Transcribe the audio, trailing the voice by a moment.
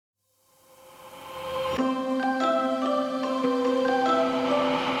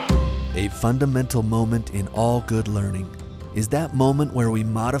fundamental moment in all good learning is that moment where we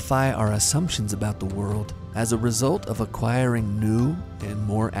modify our assumptions about the world as a result of acquiring new and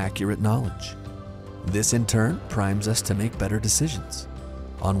more accurate knowledge. This in turn primes us to make better decisions.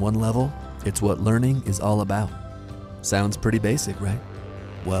 On one level, it's what learning is all about. Sounds pretty basic, right?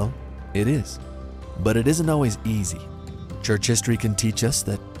 Well, it is. But it isn't always easy. Church history can teach us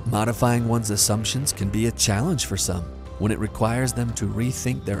that modifying one's assumptions can be a challenge for some when it requires them to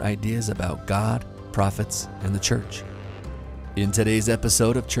rethink their ideas about God, prophets, and the church. In today's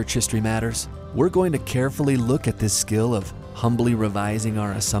episode of Church History Matters, we're going to carefully look at this skill of humbly revising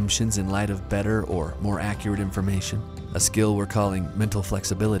our assumptions in light of better or more accurate information, a skill we're calling mental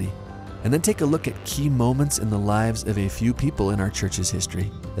flexibility, and then take a look at key moments in the lives of a few people in our church's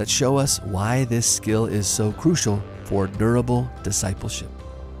history that show us why this skill is so crucial for durable discipleship.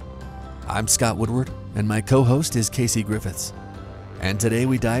 I'm Scott Woodward, and my co-host is Casey Griffiths. And today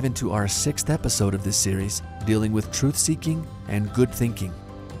we dive into our 6th episode of this series, dealing with truth-seeking and good thinking.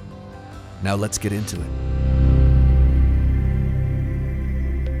 Now let's get into it.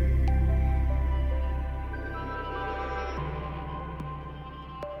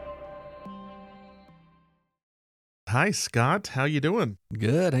 Hi, Scott. How you doing?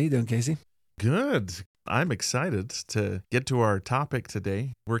 Good. How you doing, Casey? Good. I'm excited to get to our topic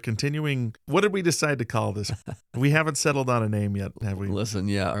today. We're continuing. What did we decide to call this? We haven't settled on a name yet, have we?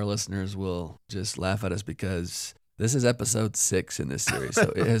 Listen, our listeners will just laugh at us because this is episode 6 in this series.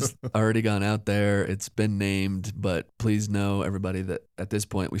 So it has already gone out there. It's been named, but please know, everybody, that at this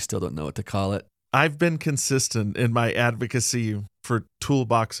point, we still don't know what to call it. I've been consistent in my advocacy for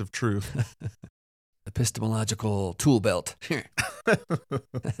Toolbox of Truth. Epistemological tool belt. I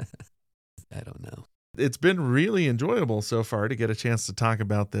don't know. It's been really enjoyable so far to get a chance to talk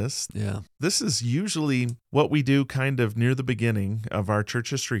about this. Yeah. This is usually what we do kind of near the beginning of our church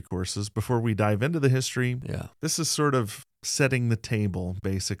history courses before we dive into the history. Yeah. This is sort of setting the table,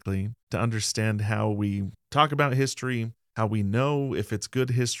 basically, to understand how we talk about history, how we know if it's good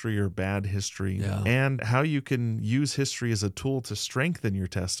history or bad history, and how you can use history as a tool to strengthen your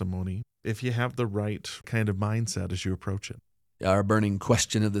testimony if you have the right kind of mindset as you approach it. Our burning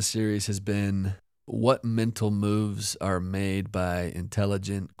question of the series has been, what mental moves are made by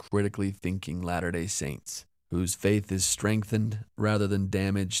intelligent, critically thinking Latter-day Saints whose faith is strengthened rather than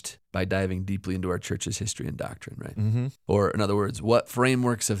damaged by diving deeply into our church's history and doctrine, right? Mm-hmm. Or in other words, what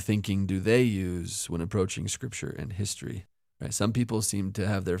frameworks of thinking do they use when approaching Scripture and history? Right? Some people seem to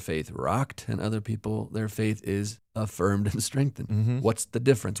have their faith rocked, and other people, their faith is affirmed and strengthened. Mm-hmm. What's the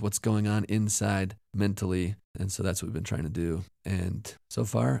difference? What's going on inside mentally? And so that's what we've been trying to do. And so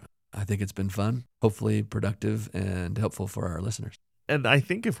far, I think it's been fun, hopefully productive and helpful for our listeners. And I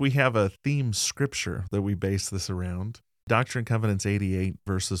think if we have a theme scripture that we base this around, Doctrine and Covenants 88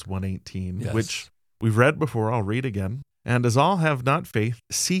 verses 118, which we've read before, I'll read again. And as all have not faith,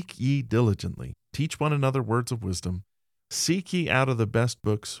 seek ye diligently. Teach one another words of wisdom. Seek ye out of the best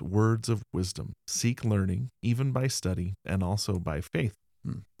books words of wisdom. Seek learning, even by study, and also by faith.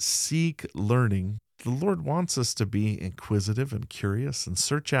 Seek learning. The Lord wants us to be inquisitive and curious and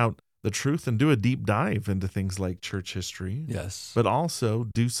search out the truth and do a deep dive into things like church history. Yes. But also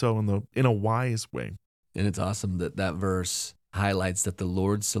do so in a wise way. And it's awesome that verse highlights that the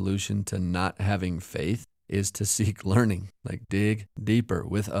Lord's solution to not having faith is to seek learning, like dig deeper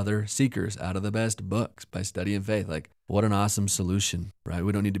with other seekers out of the best books by studying faith. Like, what an awesome solution, right?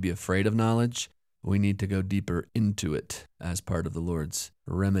 We don't need to be afraid of knowledge. We need to go deeper into it as part of the Lord's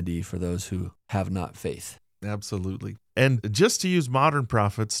remedy for those who have not faith. Absolutely. And just to use modern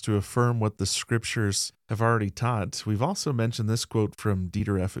prophets to affirm what the scriptures have already taught, we've also mentioned this quote from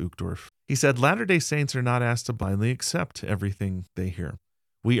Dieter F. Uchtdorf. He said, Latter-day Saints are not asked to blindly accept everything they hear.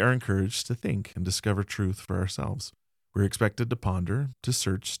 We are encouraged to think and discover truth for ourselves. We're expected to ponder, to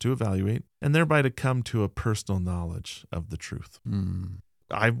search, to evaluate, and thereby to come to a personal knowledge of the truth.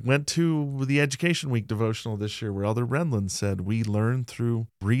 I went to the Education Week devotional this year where Elder Renlund said, we learn through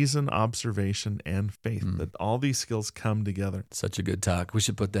reason, observation, and faith, that all these skills come together. Such a good talk. We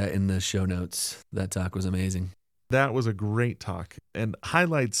should put that in the show notes. That talk was amazing. That was a great talk and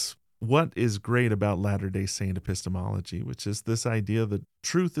highlights what is great about Latter-day Saint epistemology, which is this idea that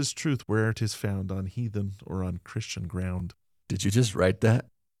truth is truth where it is found, on heathen or on Christian ground. Did you just write that?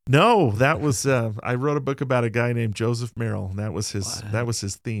 No, that was I wrote a book about a guy named Joseph Merrill, and that was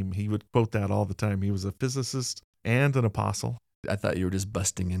his theme. He would quote that all the time. He was a physicist and an apostle. I thought you were just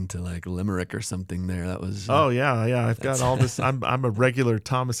busting into like limerick or something there. That was Oh yeah. I've got all this. I'm a regular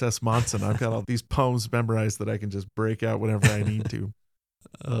Thomas S. Monson. I've got all these poems memorized that I can just break out whenever I need to.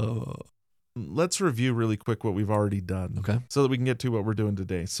 Let's review really quick what we've already done, okay, so that we can get to what we're doing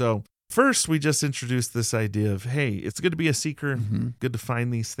today. So First, we just introduced this idea of, hey, it's good to be a seeker, Mm-hmm. good to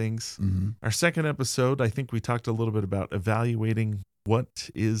find these things. Mm-hmm. Our second episode, I think we talked a little bit about evaluating what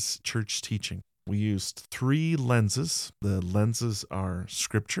is church teaching. We used 3 lenses. The lenses are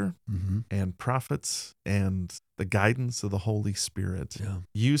Scripture Mm-hmm. and prophets and the guidance of the Holy Spirit, Yeah.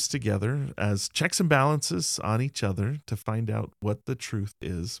 used together as checks and balances on each other to find out what the truth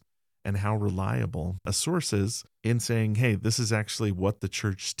is and how reliable a source is in saying, hey, this is actually what the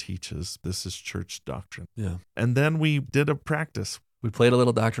church teaches. This is church doctrine. Yeah. And then we did a practice. We played a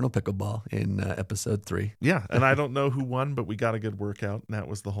little doctrinal pickleball in episode 3. Yeah. And I don't know who won, but we got a good workout. And that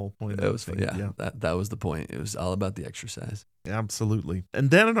was the whole point of It the was thing. yeah. That was the point. It was all about the exercise. Absolutely. And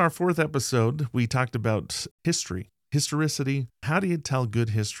then in our 4th episode, we talked about history. Historicity, how do you tell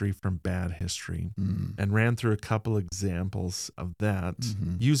good history from bad history? Mm. And ran through a couple examples of that,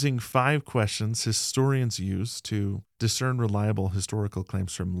 Mm-hmm. using 5 questions historians use to discern reliable historical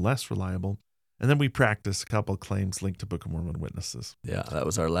claims from less reliable. And then we practiced a couple claims linked to Book of Mormon witnesses. Yeah, that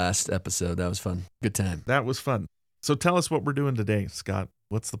was our last episode. That was fun. Good time. That was fun. So tell us what we're doing today, Scott.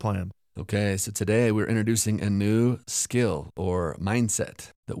 What's the plan? Okay, so today we're introducing a new skill or mindset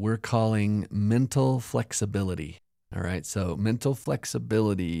that we're calling mental flexibility. All right, so mental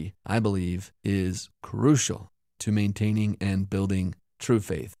flexibility, I believe, is crucial to maintaining and building true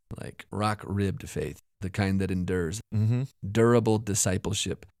faith, like rock-ribbed faith, the kind that endures. Mm-hmm. Durable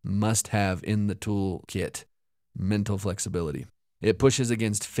discipleship must have in the toolkit mental flexibility. It pushes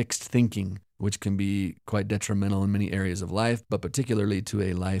against fixed thinking, which can be quite detrimental in many areas of life, but particularly to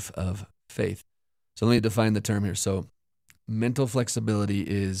a life of faith. So let me define the term here. So mental flexibility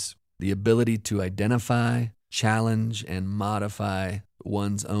is the ability to identify, challenge, and modify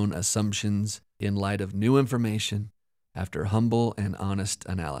one's own assumptions in light of new information after humble and honest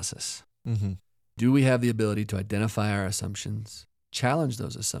analysis. Mm-hmm. Do we have the ability to identify our assumptions, challenge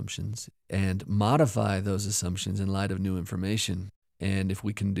those assumptions, and modify those assumptions in light of new information? And if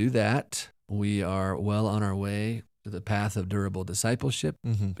we can do that, we are well on our way to the path of durable discipleship.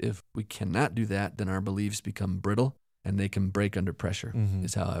 Mm-hmm. If we cannot do that, then our beliefs become brittle and they can break under pressure, Mm-hmm.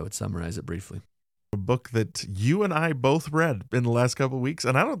 is how I would summarize it briefly. A book that you and I both read in the last couple of weeks.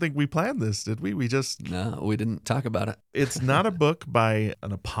 And I don't think we planned this, did we? We just, No, we didn't talk about it. it's not a book by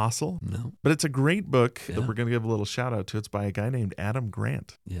an apostle, No. but it's a great book Yeah. that we're going to give a little shout out to. It's by a guy named Adam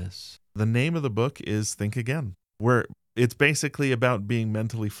Grant. Yes. The name of the book is Think Again, where it's basically about being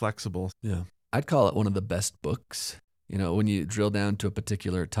mentally flexible. Yeah. I'd call it one of the best books. You know, when you drill down to a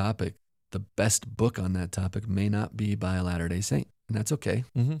particular topic, the best book on that topic may not be by a Latter-day Saint. And that's okay.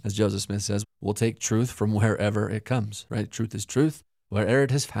 Mm-hmm. As Joseph Smith says, we'll take truth from wherever it comes, right? Truth is truth, wherever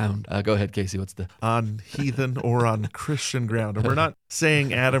it is found. Go ahead, Casey. What's the... On heathen or on Christian ground. And we're not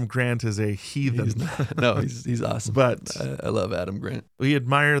saying Adam Grant is a heathen. He's awesome. But I love Adam Grant. we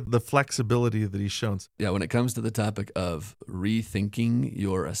admire the flexibility that he's shown. Yeah, when it comes to the topic of rethinking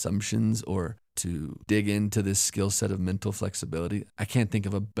your assumptions or to dig into this skill set of mental flexibility, I can't think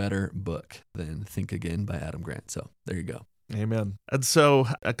of a better book than Think Again by Adam Grant. So there you go. Amen. And so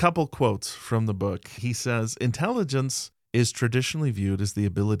a couple quotes from the book. He says, intelligence is traditionally viewed as the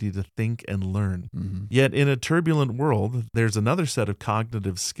ability to think and learn. Mm-hmm. Yet in a turbulent world, there's another set of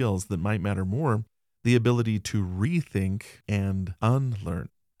cognitive skills that might matter more, the ability to rethink and unlearn.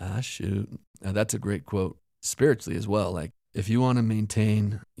 Shoot. Now, that's a great quote spiritually as well. Like, if you want to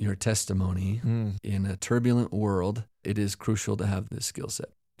maintain your testimony in a turbulent world, it is crucial to have this skill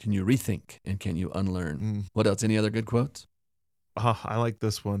set. Can you rethink and can you unlearn? What else? Any other good quotes? I like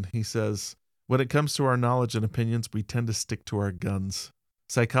this one. He says, when it comes to our knowledge and opinions, we tend to stick to our guns.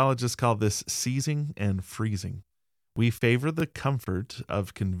 Psychologists call this seizing and freezing. We favor the comfort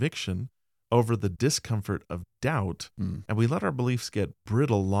of conviction over the discomfort of doubt, and we let our beliefs get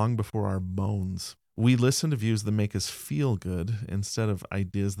brittle long before our bones. We listen to views that make us feel good instead of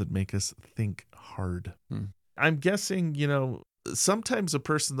ideas that make us think hard. I'm guessing, sometimes a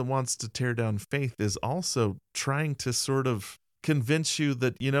person that wants to tear down faith is also trying to sort of convince you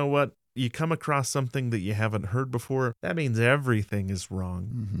that, you know what, you come across something that you haven't heard before, that means everything is wrong.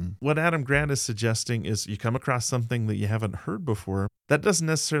 Mm-hmm. What Adam Grant is suggesting is you come across something that you haven't heard before, that doesn't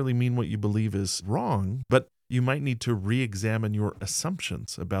necessarily mean what you believe is wrong, but you might need to re-examine your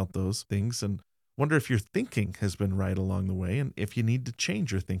assumptions about those things and wonder if your thinking has been right along the way and if you need to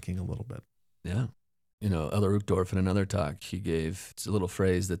change your thinking a little bit. Yeah. Elder Uchtdorf in another talk, he gave it's a little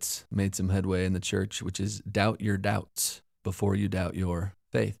phrase that's made some headway in the church, which is doubt your doubts before you doubt your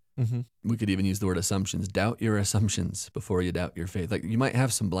faith. Mm-hmm. We could even use the word assumptions. Doubt your assumptions before you doubt your faith. Like, you might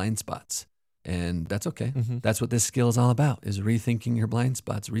have some blind spots, and that's okay. Mm-hmm. That's what this skill is all about, is rethinking your blind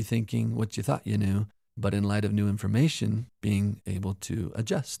spots, rethinking what you thought you knew, but in light of new information, being able to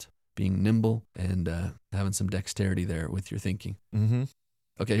adjust. being nimble and having some dexterity there with your thinking. Mm-hmm.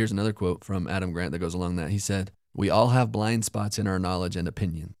 Okay, here's another quote from Adam Grant that goes along that. He said, "We all have blind spots in our knowledge and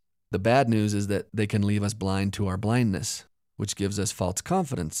opinion. The bad news is that they can leave us blind to our blindness, which gives us false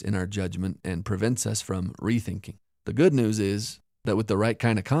confidence in our judgment and prevents us from rethinking. The good news is that with the right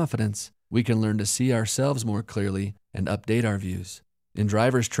kind of confidence, we can learn to see ourselves more clearly and update our views. In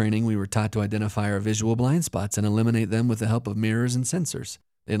driver's training, we were taught to identify our visual blind spots and eliminate them with the help of mirrors and sensors.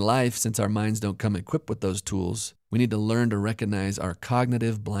 In life, since our minds don't come equipped with those tools, we need to learn to recognize our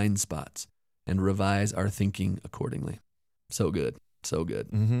cognitive blind spots and revise our thinking accordingly." So good. So good.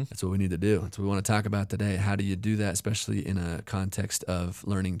 Mm-hmm. That's what we need to do. That's what we want to talk about today. How do you do that, especially in a context of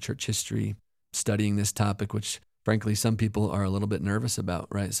learning church history, studying this topic, which frankly, some people are a little bit nervous about,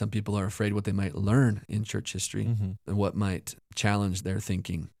 right? Some people are afraid what they might learn in church history and what might challenge their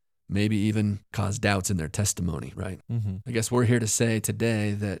thinking, maybe even cause doubts in their testimony, right? I guess we're here to say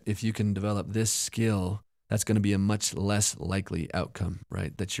today that if you can develop this skill, that's going to be a much less likely outcome,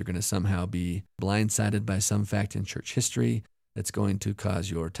 right? That you're going to somehow be blindsided by some fact in church history that's going to cause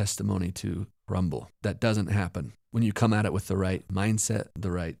your testimony to crumble. That doesn't happen when you come at it with the right mindset,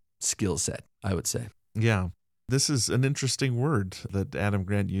 the right skill set, I would say. Yeah. This is an interesting word that Adam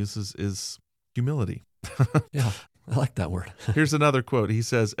Grant uses is humility. Yeah, I like that word. Here's another quote. He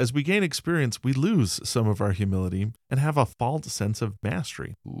says, "As we gain experience, we lose some of our humility and have a false sense of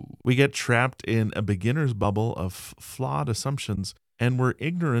mastery. We get trapped in a beginner's bubble of flawed assumptions, and we're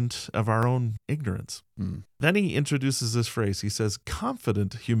ignorant of our own ignorance." Then he introduces this phrase. He says,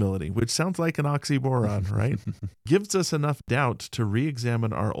 "Confident humility," which sounds like an oxymoron, right? "Gives us enough doubt to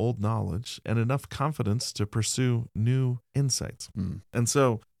re-examine our old knowledge and enough confidence to pursue new insights." And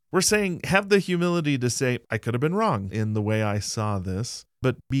so we're saying, have the humility to say, I could have been wrong in the way I saw this,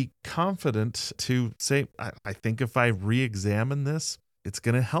 but be confident to say, I think if I re-examine this, it's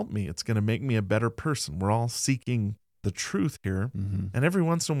going to help me. It's going to make me a better person. We're all seeking the truth here. And every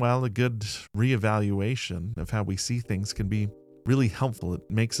once in a while, a good reevaluation of how we see things can be really helpful.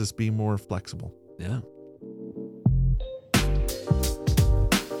 It makes us be more flexible. Yeah.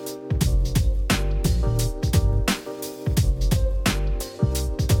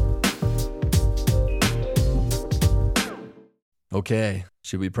 Okay.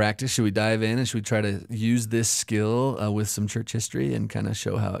 Should we practice? Should we dive in and should we try to use this skill with some church history and kind of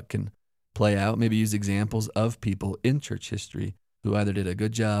show how it can play out? Maybe use examples of people in church history who either did a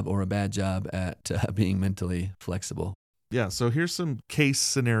good job or a bad job at being mentally flexible. Yeah, so here's some case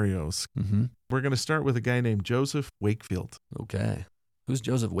scenarios. We're going to start with a guy named Joseph Wakefield. Okay. Who's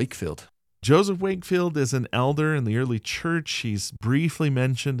Joseph Wakefield? Joseph Wakefield is an elder in the early church. He's briefly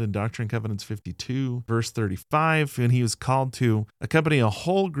mentioned in Doctrine and Covenants 52, verse 35, and he was called to accompany a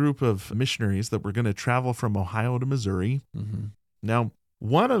whole group of missionaries that were going to travel from Ohio to Missouri. Now,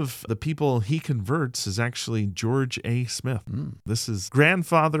 one of the people he converts is actually George A. Smith. This is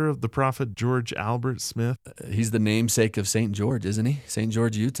grandfather of the prophet George Albert Smith. He's the namesake of St. George, isn't he? St.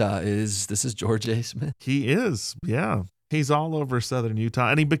 George, Utah this is George A. Smith. He is, yeah. He's all over southern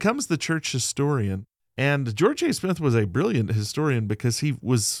Utah, and he becomes the church historian. And George A. Smith was a brilliant historian because he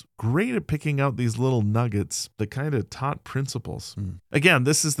was great at picking out these little nuggets that kind of taught principles. Again,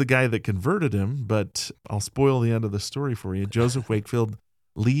 this is the guy that converted him, but I'll spoil the end of the story for you. Joseph Wakefield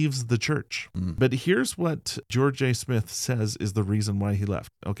leaves the church. But here's what George A. Smith says is the reason why he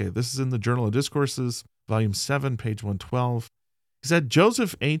left. Okay, this is in the Journal of Discourses, volume 7, page 112. He said,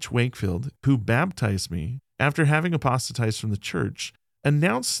 "Joseph H. Wakefield, who baptized me, after having apostatized from the church,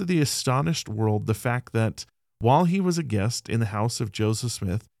 announced to the astonished world the fact that while he was a guest in the house of Joseph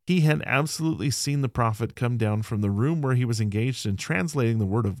Smith, he had absolutely seen the prophet come down from the room where he was engaged in translating the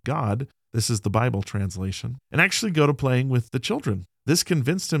word of God," this is the Bible translation, "and actually go to playing with the children. This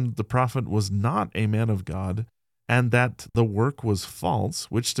convinced him the prophet was not a man of God and that the work was false,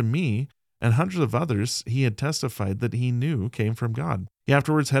 which to me and hundreds of others he had testified that he knew came from God. He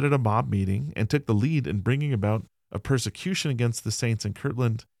afterwards headed a mob meeting and took the lead in bringing about a persecution against the saints in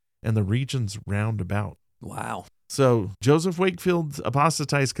Kirtland and the regions round about." Wow. So Joseph Wakefield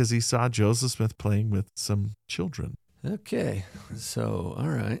apostatized because he saw Joseph Smith playing with some children. Okay. So, all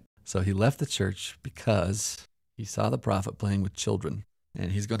right. So he left the church because he saw the prophet playing with children,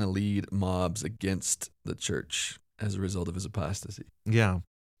 and he's going to lead mobs against the church as a result of his apostasy. Yeah.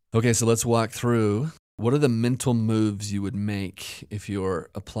 Okay, so let's walk through. What are the mental moves you would make if you're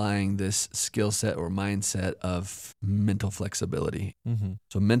applying this skill set or mindset of mental flexibility?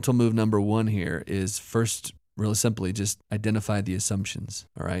 So mental move number one here is first, really simply, just identify the assumptions,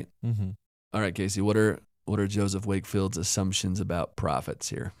 all right? All right, Casey, what are Joseph Wakefield's assumptions about prophets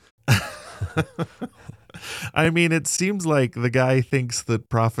here? I mean, it seems like the guy thinks that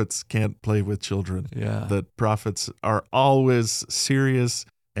prophets can't play with children. Yeah. That prophets are always serious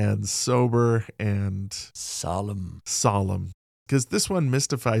and sober and Solemn. solemn. Because this one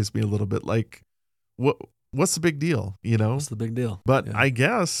mystifies me a little bit. Like, what's the big deal, you know? What's the big deal? But Yeah. I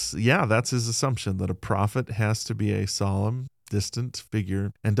guess, that's his assumption, that a prophet has to be a solemn, distant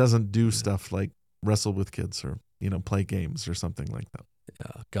figure and doesn't do stuff like wrestle with kids or, play games or something like that.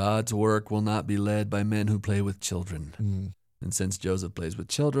 Yeah. God's work will not be led by men who play with children. Mm. And since Joseph plays with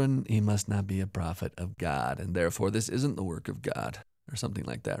children, he must not be a prophet of God. And therefore, this isn't the work of God or something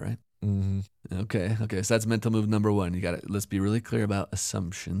like that, right? Mm-hmm. Okay. So that's mental move number one. Let's be really clear about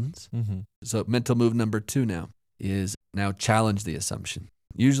assumptions. Mm-hmm. So mental move number two now is challenge the assumption.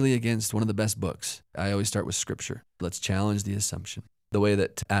 Usually against one of the best books. I always start with scripture. Let's challenge the assumption. The way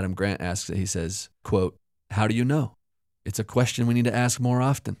that Adam Grant asks it, he says, quote, "How do you know?" It's a question we need to ask more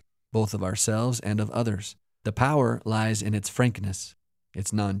often, both of ourselves and of others. The power lies in its frankness.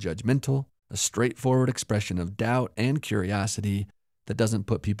 It's non-judgmental, a straightforward expression of doubt and curiosity that doesn't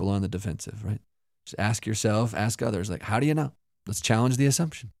put people on the defensive, right? Just ask yourself, ask others, how do you know? Let's challenge the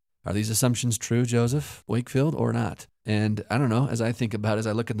assumption. Are these assumptions true, Joseph Wakefield, or not? And I don't know, as I think about it, as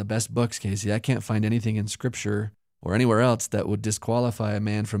I look at the best books, Casey, I can't find anything in Scripture or anywhere else that would disqualify a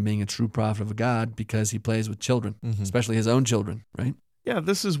man from being a true prophet of God because he plays with children, especially his own children, right? Yeah,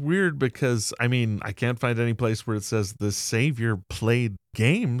 this is weird because, I can't find any place where it says the Savior played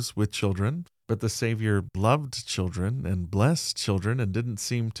games with children, but the Savior loved children and blessed children and didn't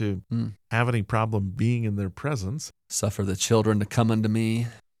seem to have any problem being in their presence. Suffer the children to come unto me,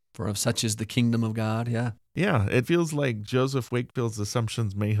 for of such is the kingdom of God, yeah. Yeah, it feels like Joseph Wakefield's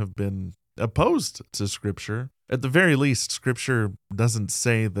assumptions may have been opposed to Scripture. At the very least, Scripture doesn't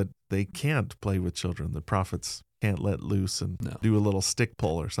say that they can't play with children. The prophets can't let loose and do a little stick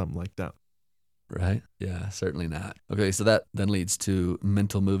pull or something like that. Right? Yeah, certainly not. Okay, so that then leads to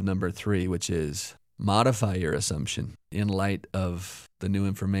mental move number 3, which is modify your assumption in light of the new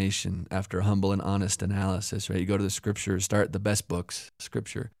information after humble and honest analysis, right? You go to the Scriptures, start the best books,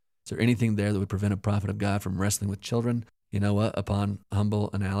 Scripture. Is there anything there that would prevent a prophet of God from wrestling with children? You know what? Upon humble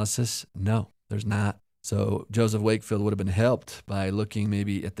analysis, no, there's not. So Joseph Wakefield would have been helped by looking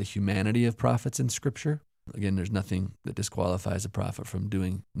maybe at the humanity of prophets in Scripture. Again, there's nothing that disqualifies a prophet from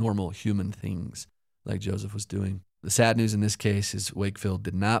doing normal human things like Joseph was doing. The sad news in this case is Wakefield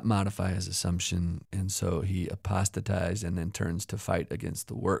did not modify his assumption, and so he apostatized and then turns to fight against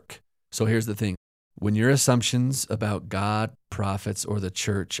the work. So here's the thing. When your assumptions about God, prophets, or the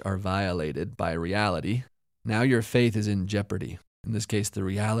church are violated by reality, now your faith is in jeopardy. In this case, the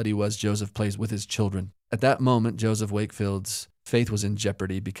reality was Joseph plays with his children. At that moment, Joseph Wakefield's faith was in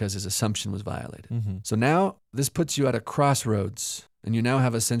jeopardy because his assumption was violated. So now this puts you at a crossroads, and you now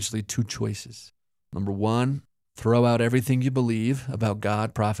have essentially 2 choices. Number 1, throw out everything you believe about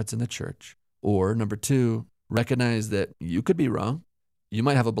God, prophets, and the church. Or number 2, recognize that you could be wrong. You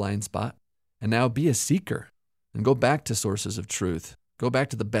might have a blind spot. And now be a seeker and go back to sources of truth. Go back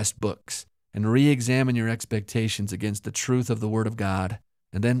to the best books and re-examine your expectations against the truth of the Word of God,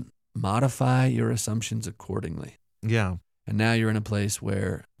 and then modify your assumptions accordingly. Yeah. And now you're in a place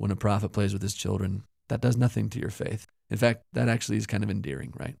where when a prophet plays with his children, that does nothing to your faith. In fact, that actually is kind of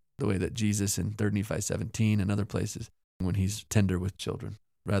endearing, right? The way that Jesus in 3 Nephi 17 and other places, when he's tender with children,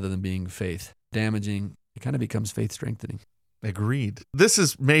 rather than being faith damaging, it kind of becomes faith strengthening. Agreed. This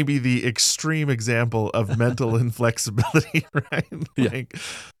is maybe the extreme example of mental inflexibility, right? Yeah.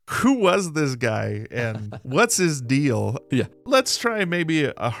 Who was this guy and what's his deal? Yeah. Let's try maybe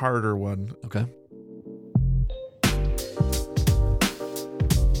a harder one. Okay.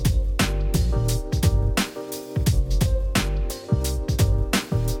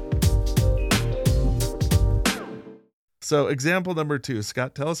 So example number 2,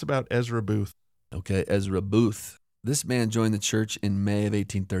 Scott, tell us about Ezra Booth. Okay, Ezra Booth. This man joined the church in May of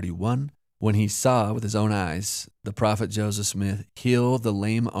 1831 when he saw with his own eyes the prophet Joseph Smith heal the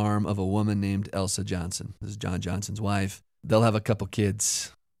lame arm of a woman named Elsa Johnson. This is John Johnson's wife. They'll have a couple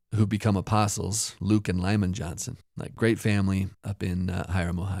kids who become apostles, Luke and Lyman Johnson. Great family up in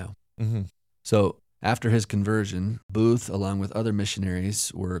Hiram, Ohio. So after his conversion, Booth, along with other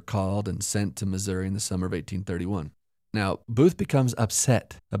missionaries, were called and sent to Missouri in the summer of 1831. Now, Booth becomes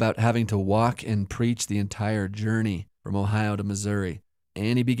upset about having to walk and preach the entire journey from Ohio to Missouri,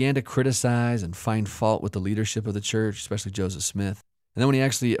 and he began to criticize and find fault with the leadership of the church, especially Joseph Smith. And then when he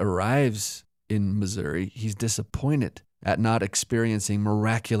actually arrives in Missouri, he's disappointed at not experiencing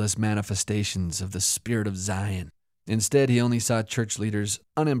miraculous manifestations of the Spirit of Zion. Instead, he only saw church leaders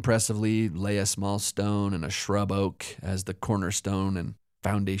unimpressively lay a small stone and a shrub oak as the cornerstone and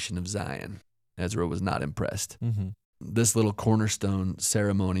foundation of Zion. Ezra was not impressed. Mm-hmm. This little cornerstone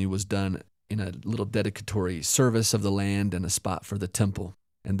ceremony was done in a little dedicatory service of the land and a spot for the temple.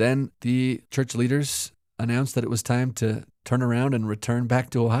 And then the church leaders announced that it was time to turn around and return back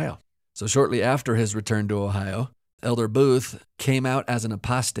to Ohio. So shortly after his return to Ohio, Elder Booth came out as an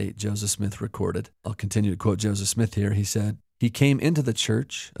apostate, Joseph Smith recorded. I'll continue to quote Joseph Smith here. He said, "He came into the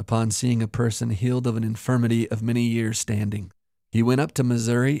church upon seeing a person healed of an infirmity of many years' standing. He went up to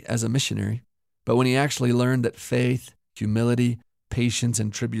Missouri as a missionary, but when he actually learned that faith, humility, patience,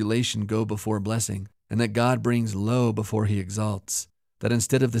 and tribulation go before blessing, and that God brings low before he exalts, that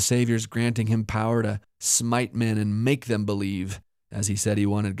instead of the Savior's granting him power to smite men and make them believe, as he said he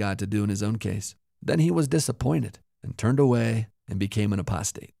wanted God to do in his own case, then he was disappointed and turned away and became an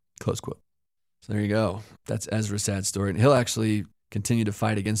apostate." Close quote. So there you go. That's Ezra's sad story. And he'll actually continue to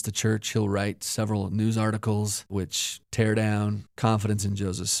fight against the church. He'll write several news articles which tear down confidence in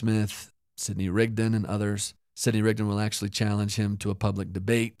Joseph Smith, Sidney Rigdon, and others. Sidney Rigdon will actually challenge him to a public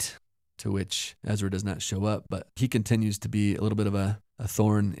debate, to which Ezra does not show up, but he continues to be a little bit of a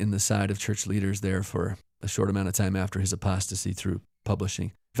thorn in the side of church leaders there for a short amount of time after his apostasy through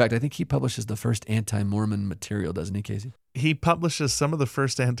publishing. In fact, I think he publishes the first anti-Mormon material, doesn't he, Casey? He publishes some of the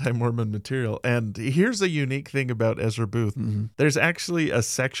first anti-Mormon material. And here's a unique thing about Ezra Booth. Mm-hmm. There's actually a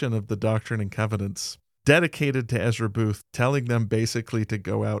section of the Doctrine and Covenants dedicated to Ezra Booth, telling them basically to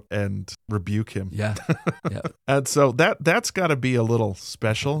go out and rebuke him. Yeah. And so that's got to be a little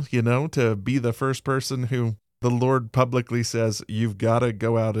special, to be the first person who the Lord publicly says, you've got to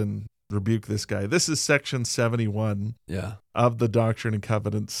go out and rebuke this guy. This is section 71 of the Doctrine and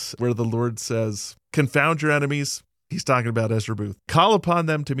Covenants, where the Lord says, confound your enemies. He's talking about Ezra Booth. Call upon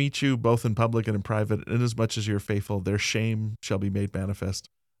them to meet you both in public and in private, inasmuch as you're faithful, their shame shall be made manifest.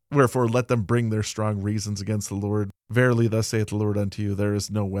 Wherefore let them bring their strong reasons against the Lord. Verily, thus saith the Lord unto you, there is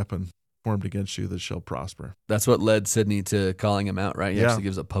no weapon formed against you that shall prosper. That's what led Sidney to calling him out, right? He Yeah. actually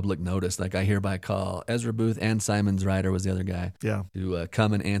gives a public notice, like, I hereby call Ezra Booth and Simon's Ryder was the other guy, to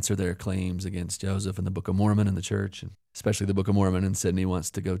come and answer their claims against Joseph and the Book of Mormon and the church, and especially the Book of Mormon. And Sidney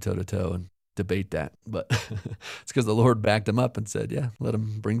wants to go toe-to-toe and debate that. But it's because the Lord backed him up and said, let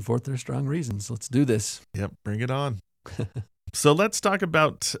them bring forth their strong reasons. Let's do this. Yep, bring it on. So let's talk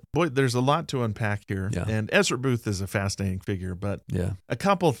about, there's a lot to unpack here. Yeah. And Ezra Booth is a fascinating figure, but Yeah. a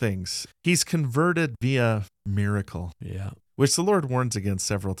couple things. He's converted via miracle, which the Lord warns against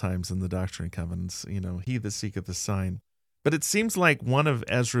several times in the Doctrine and Covenants. He that seeketh a sign. But it seems like one of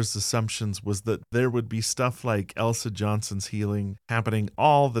Ezra's assumptions was that there would be stuff like Elsa Johnson's healing happening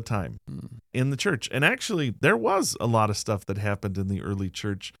all the time in the church. And actually, there was a lot of stuff that happened in the early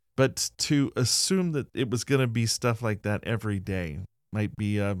church. But to assume that it was going to be stuff like that every day might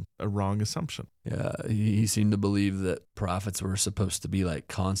be a wrong assumption. Yeah, he seemed to believe that prophets were supposed to be like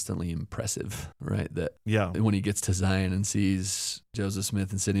constantly impressive, right? That when he gets to Zion and sees Joseph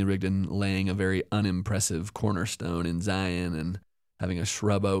Smith and Sidney Rigdon laying a very unimpressive cornerstone in Zion and having a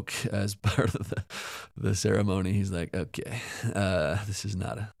shrub oak as part of the ceremony, he's like, okay, this is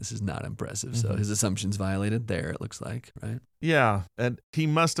not impressive. So his assumption's violated there, it looks like, right? Yeah, and he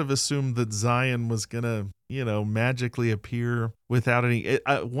must have assumed that Zion was going to, magically appear without any...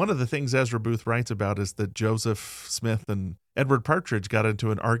 one of the things Ezra Booth writes about is that Joseph Smith and Edward Partridge got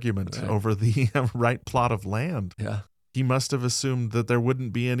into an argument over the right plot of land. Yeah. He must have assumed that there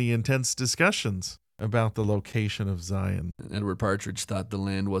wouldn't be any intense discussions about the location of Zion. Edward Partridge thought the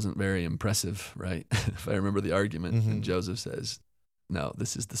land wasn't very impressive, right? If I remember the argument. And Joseph says, no,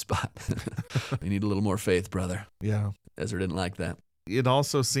 this is the spot. You need a little more faith, brother. Yeah. Ezra didn't like that. It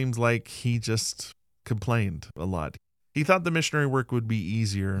also seems like he just complained a lot. He thought the missionary work would be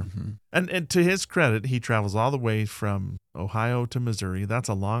easier. And to his credit, he travels all the way from Ohio to Missouri. That's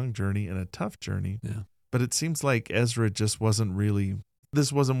a long journey and a tough journey. Yeah. But it seems like Ezra just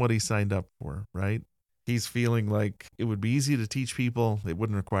this wasn't what he signed up for, right? He's feeling like it would be easy to teach people. It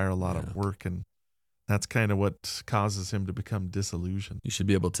wouldn't require a lot of work. And that's kind of what causes him to become disillusioned. You should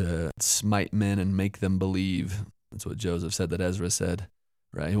be able to smite men and make them believe. That's what Joseph said that Ezra said,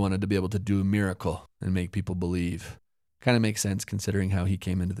 right? He wanted to be able to do a miracle and make people believe. Kind of makes sense considering how he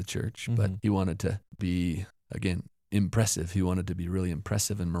came into the church, but he wanted to be, again, impressive. He wanted to be really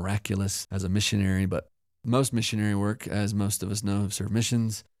impressive and miraculous as a missionary, but most missionary work, as most of us know who've served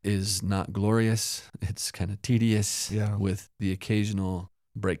missions, is not glorious. It's kind of tedious with the occasional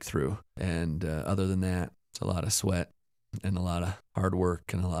breakthrough. And other than that, it's a lot of sweat and a lot of hard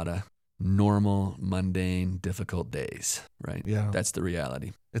work and a lot of normal, mundane, difficult days, right? Yeah. That's the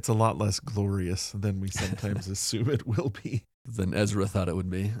reality. It's a lot less glorious than we sometimes assume it will be. Than Ezra thought it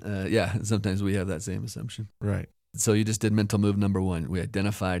would be. Sometimes we have that same assumption. Right. So you just did mental move number 1. We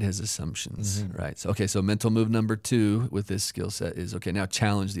identified his assumptions, right? So mental move number 2 with this skill set is, okay, now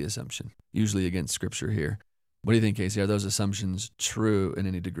challenge the assumption, usually against Scripture here. What do you think, Casey? Are those assumptions true in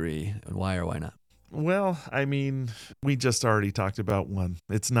any degree, and why or why not? Well, I mean, we just already talked about one.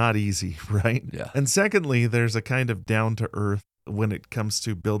 It's not easy, right? Yeah. And secondly, there's a kind of down to earth when it comes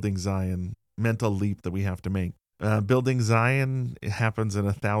to building Zion mental leap that we have to make. Building Zion happens in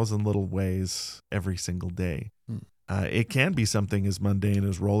 1,000 little ways every single day. It can be something as mundane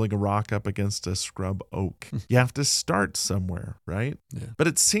as rolling a rock up against a scrub oak. You have to start somewhere, right? Yeah. But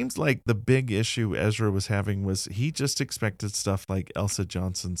it seems like the big issue Ezra was having was he just expected stuff like Elsa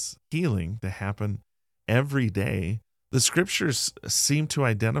Johnson's healing to happen every day. The scriptures seem to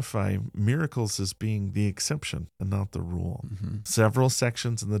identify miracles as being the exception and not the rule. Several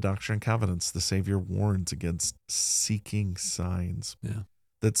sections in the Doctrine and Covenants, the Savior warns against seeking signs. Yeah.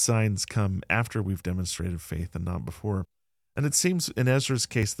 That signs come after we've demonstrated faith and not before. And it seems in Ezra's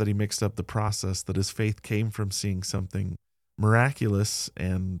case that he mixed up the process, that his faith came from seeing something miraculous,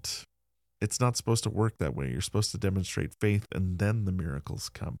 and it's not supposed to work that way. You're supposed to demonstrate faith and then the miracles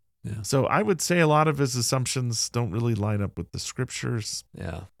come. Yeah. So I would say a lot of his assumptions don't really line up with the scriptures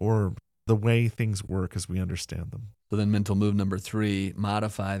or the way things work as we understand them. So then mental move number 3,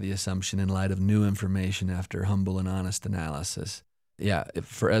 modify the assumption in light of new information after humble and honest analysis. Yeah,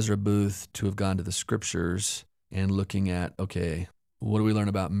 for Ezra Booth to have gone to the scriptures and looking at, okay, what do we learn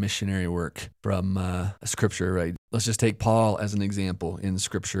about missionary work from Scripture, right? Let's just take Paul as an example in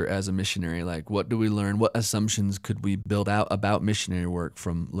Scripture as a missionary. Like, what do we learn? What assumptions could we build out about missionary work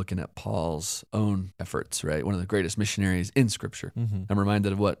from looking at Paul's own efforts, right? One of the greatest missionaries in Scripture. I'm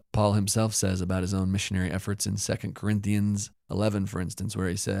reminded of what Paul himself says about his own missionary efforts in 2 Corinthians 11, for instance, where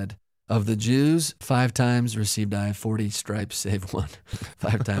he said, of the Jews, 5 times received I 40 stripes, save 1.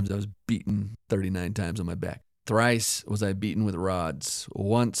 5 times I was beaten, 39 times on my back. Thrice was I beaten with rods.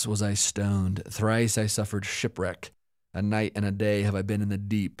 Once was I stoned. Thrice I suffered shipwreck. A night and a day have I been in the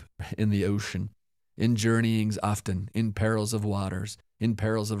deep, in the ocean. In journeyings often, in perils of waters, in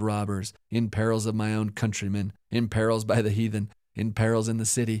perils of robbers, in perils of my own countrymen, in perils by the heathen, in perils in the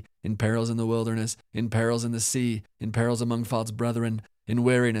city, in perils in the wilderness, in perils in the sea, in perils among false brethren, in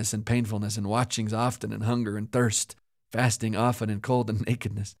weariness and painfulness, and watchings often, and hunger and thirst, fasting often, and cold and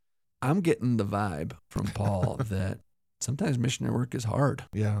nakedness. I'm getting the vibe from Paul that sometimes missionary work is hard.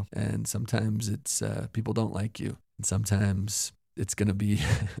 Yeah. And sometimes it's people don't like you. And sometimes it's going to be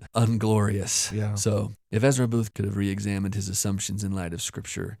unglorious. Yeah. So if Ezra Booth could have re-examined his assumptions in light of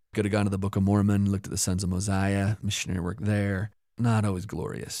Scripture, could have gone to the Book of Mormon, looked at the sons of Mosiah, missionary work there, not always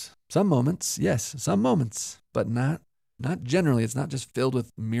glorious. Some moments, yes, some moments, but not generally. It's not just filled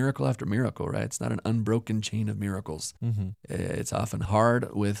with miracle after miracle, right? It's not an unbroken chain of miracles. It's often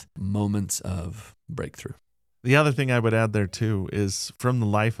hard with moments of breakthrough. The other thing I would add there too is from the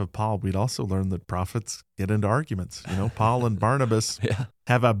life of Paul, we'd also learn that prophets get into arguments. You know, Paul and Barnabas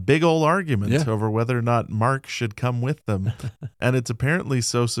have a big old argument over whether or not Mark should come with them. And it's apparently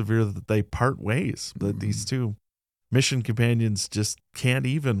so severe that they part ways, that these two mission companions just can't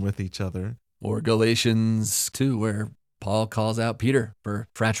even with each other. Or Galatians 2, where Paul calls out Peter for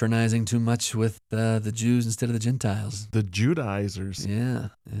fraternizing too much with the Jews instead of the Gentiles. The Judaizers. Yeah.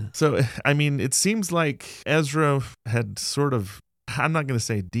 So, I mean, it seems like Ezra had sort of, I'm not going to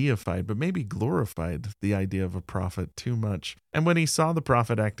say deified, but maybe glorified the idea of a prophet too much. And when he saw the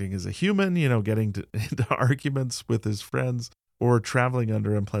prophet acting as a human, you know, getting into arguments with his friends or traveling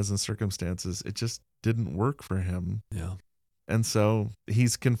under unpleasant circumstances, it just didn't work for him. Yeah. And so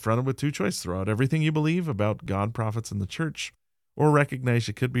he's confronted with 2 choices: throw out everything you believe about God, prophets, and the church, or recognize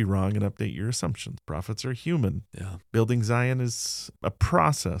you could be wrong and update your assumptions. Prophets are human. Yeah. Building Zion is a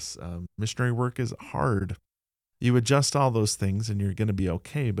process. Missionary work is hard. You adjust all those things and you're going to be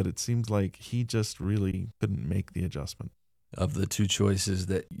okay, but it seems like he just really couldn't make the adjustment. Of the 2 choices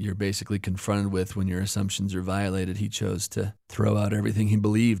that you're basically confronted with when your assumptions are violated, he chose to throw out everything he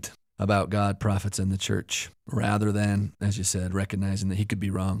believed about God, prophets, and the church, rather than, as you said, recognizing that he could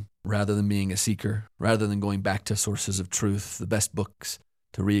be wrong, rather than being a seeker, rather than going back to sources of truth, the best books,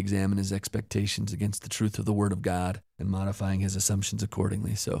 to re-examine his expectations against the truth of the Word of God and modifying his assumptions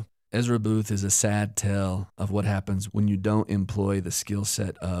accordingly. So Ezra Booth is a sad tale of what happens when you don't employ the skill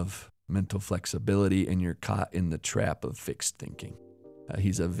set of mental flexibility and you're caught in the trap of fixed thinking.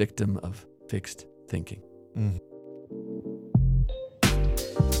 He's a victim of fixed thinking.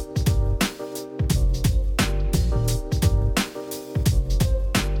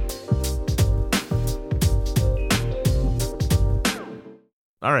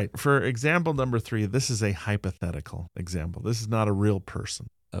 All right, for example number 3, this is a hypothetical example. This is not a real person.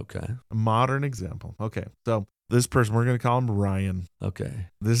 Okay. A modern example. Okay, so this person, we're going to call him Ryan. Okay.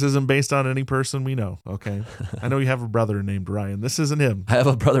 This isn't based on any person we know, okay? I know you have a brother named Ryan. This isn't him. I have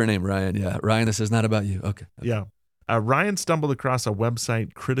a brother named Ryan. Yeah. Ryan, this is not about you. Okay. Yeah. Ryan stumbled across a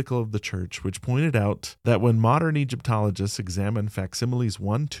website critical of the church, which pointed out that when modern Egyptologists examine facsimiles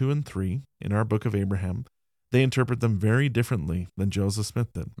 1, 2, and 3 in our Book of Abraham, they interpret them very differently than Joseph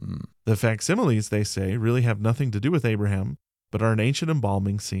Smith did. The facsimiles, they say, really have nothing to do with Abraham, but are an ancient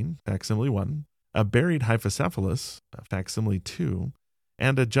embalming scene, facsimile 1, a buried hypocephalus, facsimile 2,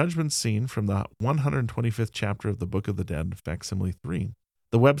 and a judgment scene from the 125th chapter of the Book of the Dead, facsimile 3.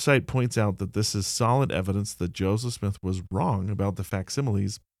 The website points out that this is solid evidence that Joseph Smith was wrong about the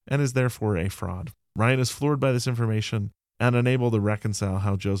facsimiles and is therefore a fraud. Ryan is floored by this information and unable to reconcile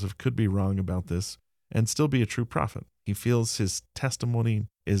how Joseph could be wrong about this and still be a true prophet. He feels his testimony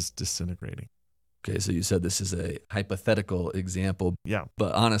is disintegrating. Okay, so you said this is a hypothetical example. Yeah.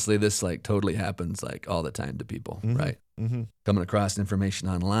 But honestly, this totally happens all the time to people, right? Mm-hmm. Coming across information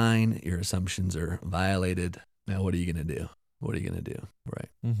online, your assumptions are violated. Now, what are you going to do? What are you going to do? Right.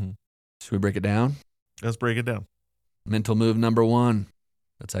 Mm-hmm. Should we break it down? Let's break it down. Mental move number 1.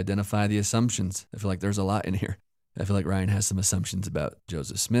 Let's identify the assumptions. I feel like there's a lot in here. I feel like Ryan has some assumptions about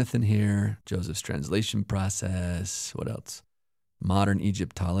Joseph Smith in here, Joseph's translation process. What else? Modern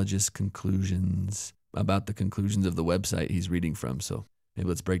Egyptologist conclusions about the conclusions of the website he's reading from. So maybe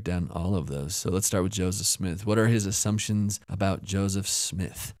let's break down all of those. So let's start with Joseph Smith. What are his assumptions about Joseph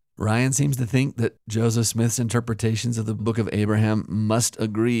Smith? Ryan seems to think that Joseph Smith's interpretations of the Book of Abraham must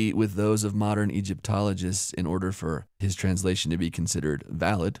agree with those of modern Egyptologists in order for his translation to be considered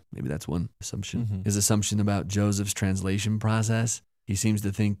valid. Maybe that's one assumption. Mm-hmm. His assumption about Joseph's translation process. He seems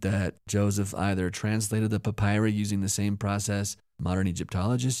to think that Joseph either translated the papyri using the same process modern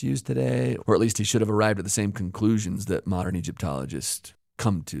Egyptologists use today, or at least he should have arrived at the same conclusions that modern Egyptologists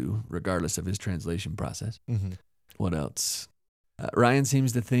come to, regardless of his translation process. Mm-hmm. What else? Ryan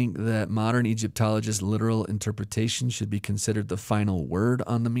seems to think that modern Egyptologists' literal interpretation should be considered the final word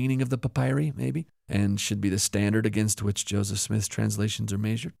on the meaning of the papyri, maybe, and should be the standard against which Joseph Smith's translations are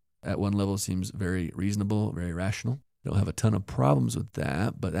measured. At one level, seems very reasonable, very rational. Don't have a ton of problems with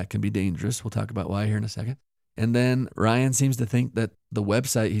that, but that can be dangerous. We'll talk about why here in a second. And then Ryan seems to think that the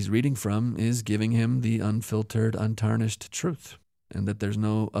website he's reading from is giving him the unfiltered, untarnished truth, and that there's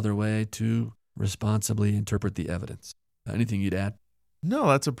no other way to responsibly interpret the evidence. Anything you'd add? No,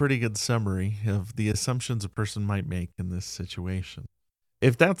 that's a pretty good summary of the assumptions a person might make in this situation.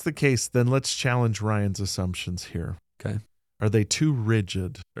 If that's the case, then let's challenge Ryan's assumptions here. Okay. Are they too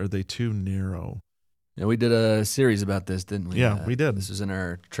rigid? Are they too narrow? Yeah, we did a series about this, didn't we? Yeah, we did. This was in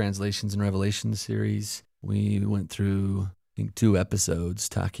our Translations and Revelations series. We went through, I think, 2 episodes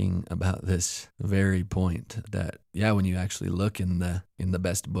talking about this very point that, when you actually look in the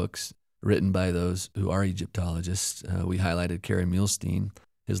best books written by those who are Egyptologists, we highlighted Kerry Muhlestein,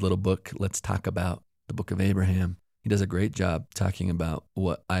 his little book, Let's Talk About the Book of Abraham. He does a great job talking about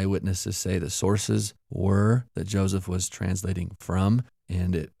what eyewitnesses say the sources were that Joseph was translating from,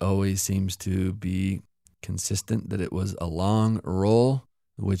 and it always seems to be consistent that it was a long roll,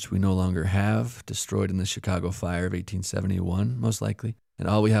 which we no longer have, destroyed in the Chicago fire of 1871, most likely. And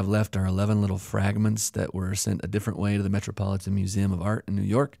all we have left are 11 little fragments that were sent a different way to the Metropolitan Museum of Art in New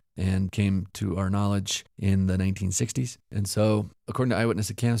York and came to our knowledge in the 1960s. And so, according to eyewitness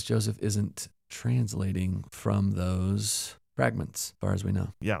accounts, Joseph isn't translating from those fragments, as far as we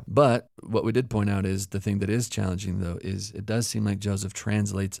know. Yeah. But what we did point out is the thing that is challenging, though, is it does seem like Joseph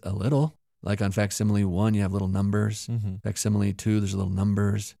translates a little. Like on facsimile 1, you have little numbers. Mm-hmm. Facsimile 2, there's little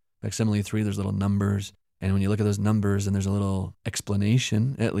numbers. Facsimile 3, there's little numbers. And when you look at those numbers, and there's a little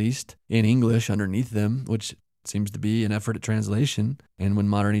explanation, at least, in English underneath them, which seems to be an effort at translation. And when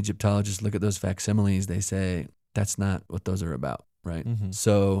modern Egyptologists look at those facsimiles, they say, that's not what those are about, right? Mm-hmm.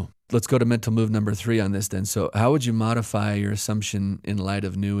 So let's go to mental move number 3 on this then. So how would you modify your assumption in light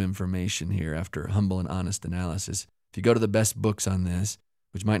of new information here after humble and honest analysis? If you go to the best books on this,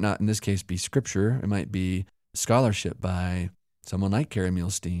 which might not in this case be scripture, it might be scholarship by someone like Kerry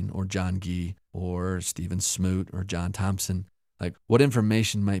Muhlestein or John Gee or Stephen Smoot or John Thompson. Like, what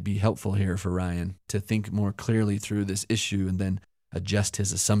information might be helpful here for Ryan to think more clearly through this issue and then adjust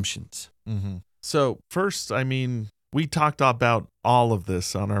his assumptions? Mm-hmm. So first, we talked about all of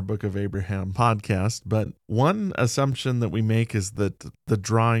this on our Book of Abraham podcast, but one assumption that we make is that the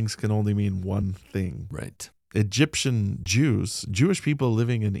drawings can only mean one thing. Right. Egyptian Jews, Jewish people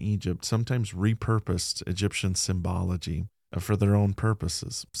living in Egypt, sometimes repurposed Egyptian symbology for their own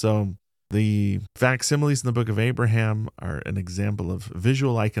purposes. So The facsimiles in the book of Abraham are an example of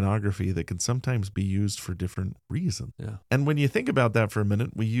visual iconography that can sometimes be used for different reasons. Yeah. And when you think about that for a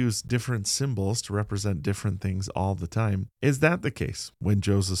minute, we use different symbols to represent different things all the time. Is that the case when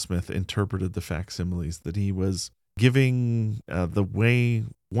Joseph Smith interpreted the facsimiles, that he was giving the way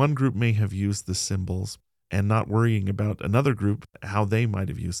one group may have used the symbols and not worrying about another group, how they might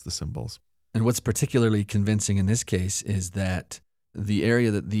have used the symbols? And what's particularly convincing in this case is that the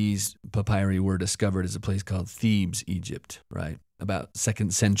area that these papyri were discovered is a place called Thebes, Egypt, right? About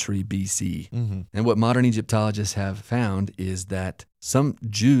 2nd century BC. Mm-hmm. And what modern Egyptologists have found is that some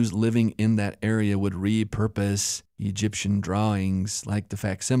Jews living in that area would repurpose Egyptian drawings like the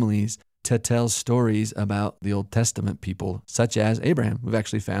facsimiles to tell stories about the Old Testament people, such as Abraham. We've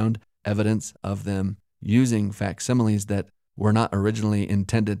actually found evidence of them using facsimiles that were not originally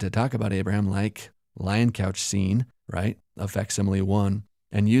intended to talk about Abraham, like lion couch scene, right, of facsimile 1,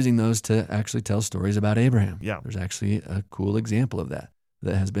 and using those to actually tell stories about Abraham. Yeah. There's actually a cool example of that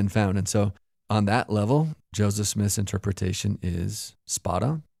has been found. And so on that level, Joseph Smith's interpretation is spot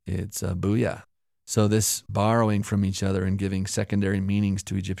on. It's a booyah. So this borrowing from each other and giving secondary meanings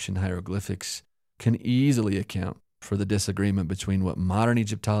to Egyptian hieroglyphics can easily account for the disagreement between what modern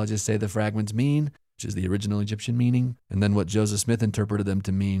Egyptologists say the fragments mean, which is the original Egyptian meaning, and then what Joseph Smith interpreted them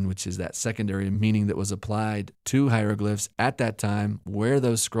to mean, which is that secondary meaning that was applied to hieroglyphs at that time where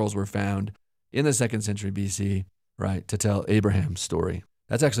those scrolls were found in the 2nd century BC, right, to tell Abraham's story.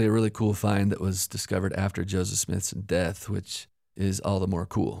 That's actually a really cool find that was discovered after Joseph Smith's death, which is all the more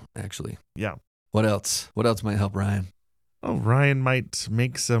cool, actually. Yeah. What else? What else might help Ryan? Oh, Ryan might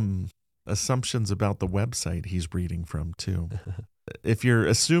make some assumptions about the website he's reading from, too. If you're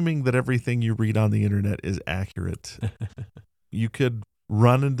assuming that everything you read on the internet is accurate, you could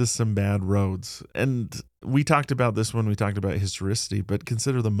run into some bad roads. And we talked about this when we talked about historicity, but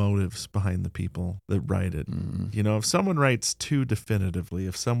consider the motives behind the people that write it. Mm. You know, if someone writes too definitively,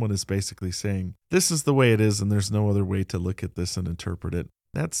 if someone is basically saying, this is the way it is and there's no other way to look at this and interpret it,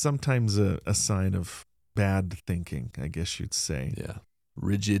 that's sometimes a sign of bad thinking, I guess you'd say. Yeah.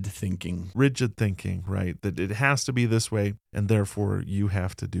 Rigid thinking. Rigid thinking, right? That it has to be this way, and therefore you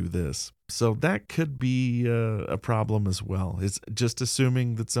have to do this. So that could be a problem as well. It's just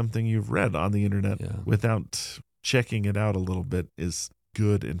assuming that something you've read on the internet without checking it out a little bit is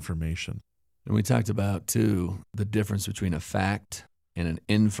good information. And we talked about, too, the difference between a fact and an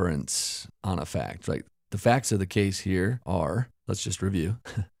inference on a fact. Like the facts of the case here are, let's just review,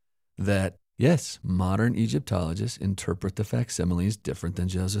 that yes, modern Egyptologists interpret the facsimiles different than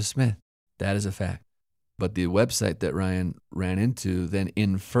Joseph Smith. That is a fact. But the website that Ryan ran into then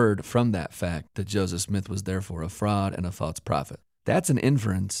inferred from that fact that Joseph Smith was therefore a fraud and a false prophet. That's an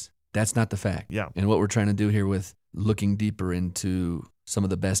inference. That's not the fact. Yeah. And what we're trying to do here with looking deeper into some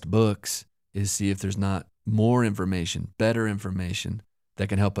of the best books is see if there's not more information, better information that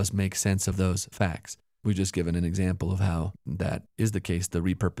can help us make sense of those facts. We've just given an example of how that is the case. The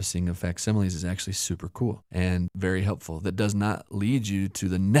repurposing of facsimiles is actually super cool and very helpful. That does not lead you to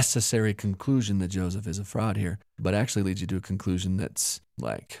the necessary conclusion that Joseph is a fraud here, but actually leads you to a conclusion that's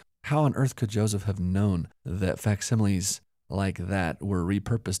like, how on earth could Joseph have known that facsimiles like that were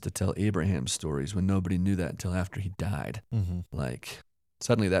repurposed to tell Abraham's stories when nobody knew that until after he died? Mm-hmm. Like,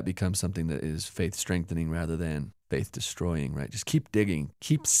 suddenly that becomes something that is faith strengthening rather than faith destroying, right? Just keep digging,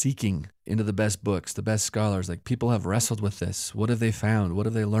 keep seeking into the best books, the best scholars. Like, people have wrestled with this. What have they found? What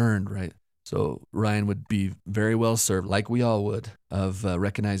have they learned, right? So Ryan would be very well served, like we all would, of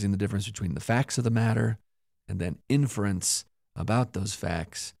recognizing the difference between the facts of the matter and then inference about those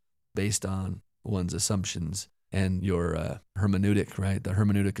facts based on one's assumptions and your hermeneutic, right? The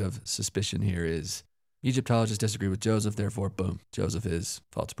hermeneutic of suspicion here is Egyptologists disagree with Joseph, therefore, boom, Joseph is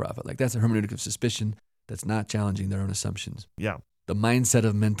false prophet. Like, that's a hermeneutic of suspicion that's not challenging their own assumptions. Yeah. The mindset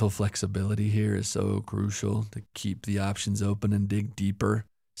of mental flexibility here is so crucial to keep the options open and dig deeper,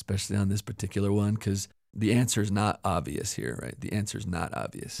 especially on this particular one, because the answer is not obvious here, right? The answer is not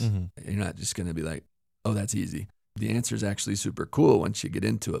obvious. Mm-hmm. You're not just going to be like, oh, that's easy. The answer is actually super cool once you get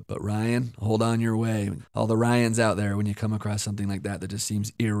into it. But Ryan, hold on your way. All the Ryans out there, when you come across something like that just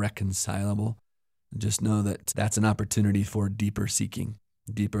seems irreconcilable, just know that that's an opportunity for deeper seeking,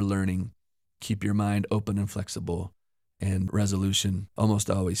 deeper learning. Keep your mind open and flexible, and resolution almost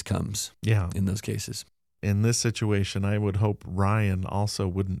always comes in those cases. In this situation, I would hope Ryan also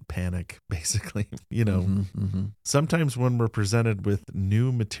wouldn't panic, basically. You know, sometimes when we're presented with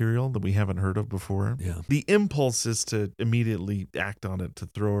new material that we haven't heard of before, the impulse is to immediately act on it, to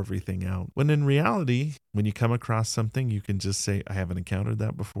throw everything out. When in reality, when you come across something, you can just say, I haven't encountered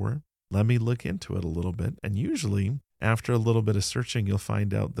that before. Let me look into it a little bit. And usually after a little bit of searching, you'll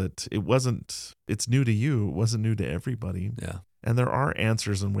find out that it's new to you. It wasn't new to everybody. Yeah. And there are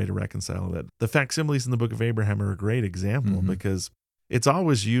answers and way to reconcile that. The facsimiles in the book of Abraham are a great example because it's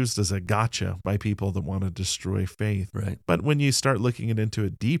always used as a gotcha by people that want to destroy faith. Right. But when you start looking into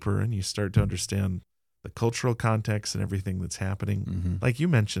it deeper and you start to understand the cultural context and everything that's happening, like you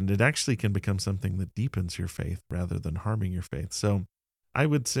mentioned, it actually can become something that deepens your faith rather than harming your faith. So I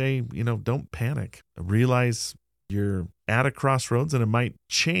would say, don't panic. Realize you're at a crossroads, and it might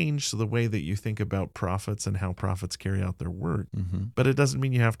change the way that you think about prophets and how prophets carry out their work. But it doesn't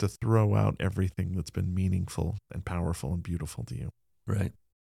mean you have to throw out everything that's been meaningful and powerful and beautiful to you. Right.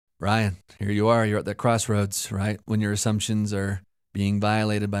 Ryan, here you are. You're at that crossroads, right? When your assumptions are being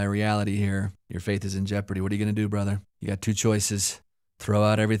violated by reality here, your faith is in jeopardy. What are you going to do, brother? You got two choices. Throw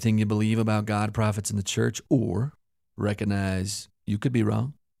out everything you believe about God, prophets, and the church, or recognize you could be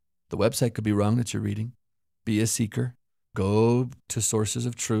wrong. The website could be wrong that you're reading. Be a seeker. Go to sources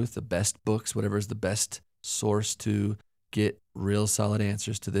of truth, the best books, whatever is the best source to get real solid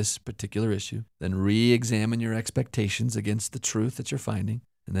answers to this particular issue. Then re-examine your expectations against the truth that you're finding,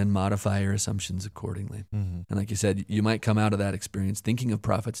 and then modify your assumptions accordingly. And like you said, you might come out of that experience thinking of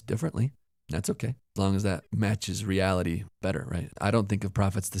prophets differently. That's okay, as long as that matches reality better, right? I don't think of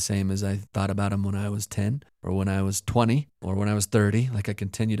prophets the same as I thought about them when I was 10 or when I was 20 or when I was 30. Like, I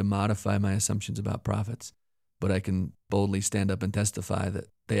continue to modify my assumptions about prophets, but I can boldly stand up and testify that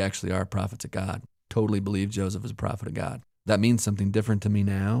they actually are prophets of God. Totally believe Joseph is a prophet of God. That means something different to me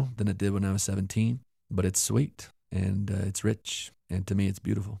now than it did when I was 17, but it's sweet and it's rich, and to me it's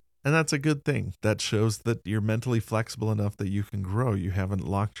beautiful. And that's a good thing. That shows that you're mentally flexible enough that you can grow. You haven't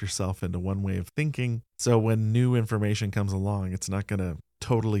locked yourself into one way of thinking. So when new information comes along, it's not going to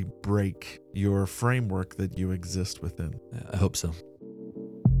totally break your framework that you exist within. I hope so.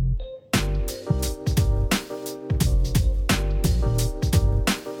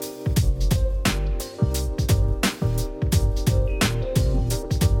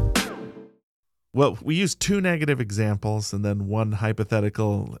 Well, we used two negative examples and then one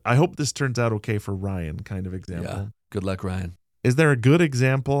hypothetical. I hope this turns out okay for Ryan kind of example. Yeah. Good luck, Ryan. Is there a good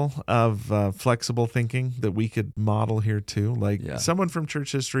example of flexible thinking that we could model here too? Like someone from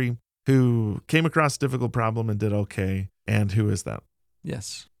church history who came across a difficult problem and did okay. And who is that?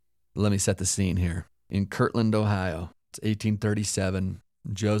 Yes. Let me set the scene here. In Kirtland, Ohio, it's 1837,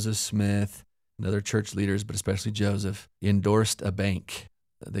 Joseph Smith and other church leaders, but especially Joseph, endorsed a bank.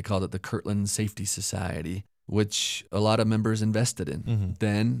 They called it the Kirtland Safety Society, which a lot of members invested in.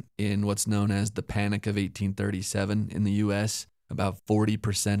 Then, in what's known as the Panic of 1837 in the U.S., about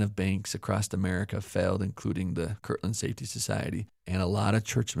 40% of banks across America failed, including the Kirtland Safety Society. And a lot of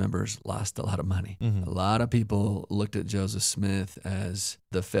church members lost a lot of money. A lot of people looked at Joseph Smith as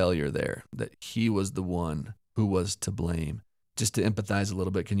the failure there, that he was the one who was to blame. Just to empathize a little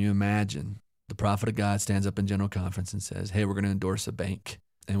bit, can you imagine the prophet of God stands up in general conference and says, hey, we're going to endorse a bank,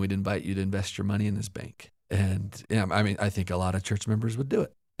 and we'd invite you to invest your money in this bank. And I think a lot of church members would do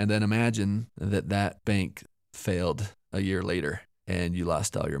it. And then imagine that bank failed a year later and you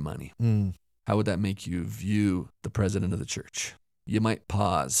lost all your money. How would that make you view the president of the church? You might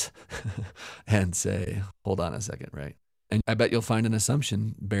pause and say, hold on a second, right? And I bet you'll find an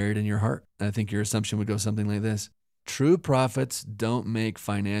assumption buried in your heart. And I think your assumption would go something like this. True prophets don't make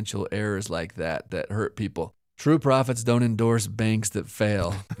financial errors like that hurt people. True prophets don't endorse banks that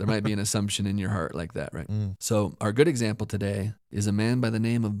fail. There might be an assumption in your heart like that, right? So our good example today is a man by the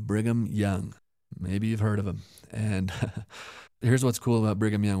name of Brigham Young. Maybe you've heard of him. And here's what's cool about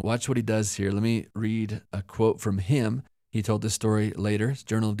Brigham Young. Watch what he does here. Let me read a quote from him. He told this story later. It's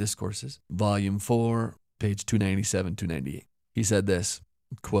Journal of Discourses, Volume 4, page 297, 298. He said this,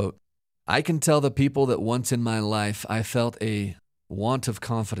 quote, I can tell the people that once in my life I felt a want of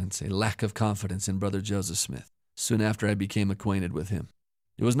confidence, a lack of confidence in Brother Joseph Smith, soon after I became acquainted with him.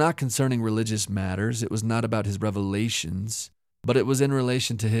 It was not concerning religious matters, it was not about his revelations, but it was in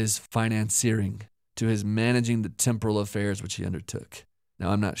relation to his financiering, to his managing the temporal affairs which he undertook. Now,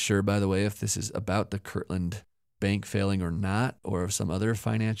 I'm not sure, by the way, if this is about the Kirtland bank failing or not, or some other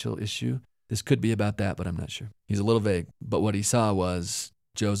financial issue. This could be about that, but I'm not sure. He's a little vague, but what he saw was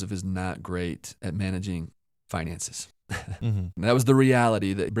Joseph is not great at managing finances. And that was the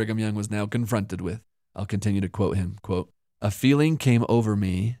reality that Brigham Young was now confronted with. I'll continue to quote him, quote, a feeling came over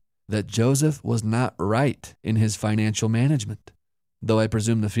me that Joseph was not right in his financial management, though I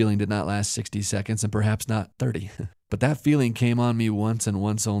presume the feeling did not last 60 seconds and perhaps not 30. But that feeling came on me once and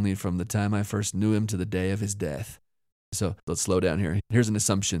once only from the time I first knew him to the day of his death. So let's slow down here. Here's an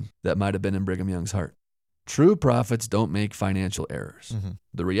assumption that might have been in Brigham Young's heart. True prophets don't make financial errors.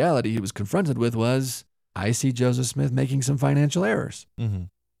 The reality he was confronted with was I see Joseph Smith making some financial errors. Mm-hmm.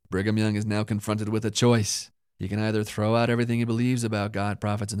 Brigham Young is now confronted with a choice. He can either throw out everything he believes about God,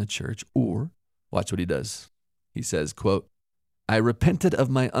 prophets, and the church, or watch what he does. He says, quote, I repented of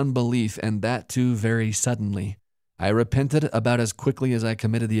my unbelief, and that too very suddenly. I repented about as quickly as I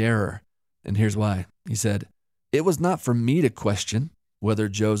committed the error. And here's why. He said, it was not for me to question whether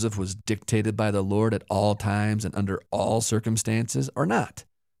Joseph was dictated by the Lord at all times and under all circumstances or not.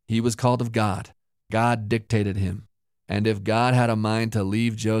 He was called of God. God dictated him. And if God had a mind to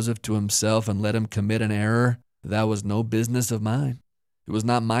leave Joseph to himself and let him commit an error, that was no business of mine. It was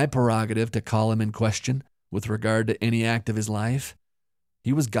not my prerogative to call him in question with regard to any act of his life.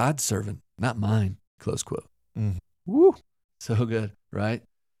 He was God's servant, not mine, close quote. Mm-hmm. Woo! So good, right?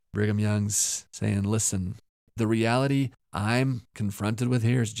 Brigham Young's saying, listen, the reality I'm confronted with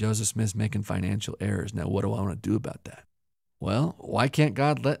here is Joseph Smith's making financial errors. Now, what do I want to do about that? Well, why can't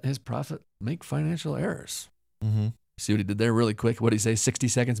God let his prophet make financial errors? Mm-hmm. See what he did there really quick? What did he say? 60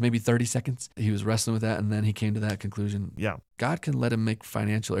 seconds, maybe 30 seconds? He was wrestling with that, and then he came to that conclusion. Yeah. God can let him make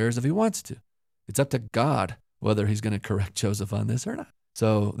financial errors if he wants to. It's up to God whether he's going to correct Joseph on this or not.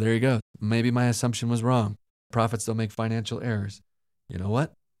 So there you go. Maybe my assumption was wrong. Prophets don't make financial errors. You know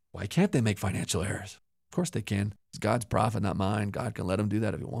what? Why can't they make financial errors? Of course they can. It's God's prophet, not mine. God can let him do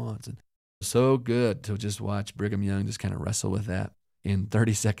that if he wants. And so good to just watch Brigham Young just kind of wrestle with that in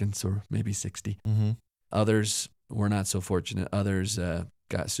 30 seconds or maybe 60. Mm-hmm. Others were not so fortunate. Others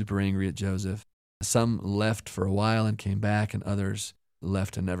got super angry at Joseph. Some left for a while and came back, and others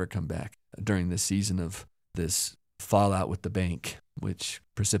left and never come back during this season of this fallout with the bank, which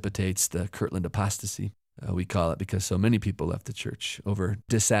precipitates the Kirtland apostasy. We call it because so many people left the church over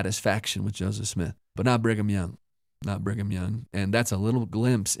dissatisfaction with Joseph Smith, but not Brigham Young. Not Brigham Young. And that's a little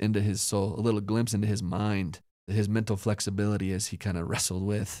glimpse into his soul, a little glimpse into his mind, his mental flexibility as he kind of wrestled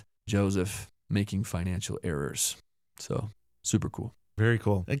with Joseph making financial errors. So super cool. Very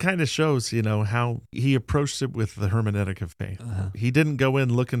cool. It kind of shows, how he approached it with the hermeneutic of faith. Uh-huh. He didn't go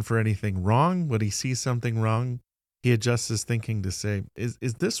in looking for anything wrong. When he sees something wrong, he adjusts his thinking to say, is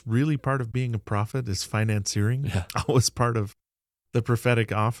this really part of being a prophet? Is financiering Yeah. always part of the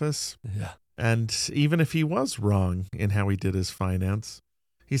prophetic office? Yeah. And even if he was wrong in how he did his finance,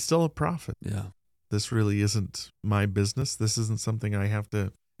 he's still a prophet. Yeah. This really isn't my business. This isn't something I have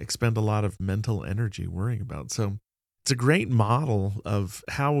to expend a lot of mental energy worrying about. So it's a great model of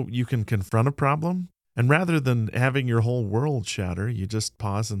how you can confront a problem. And rather than having your whole world shatter, you just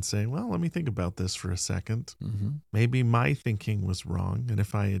pause and say, well, let me think about this for a second. Mm-hmm. Maybe my thinking was wrong. And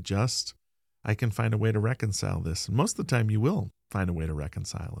if I adjust, I can find a way to reconcile this. And most of the time you will find a way to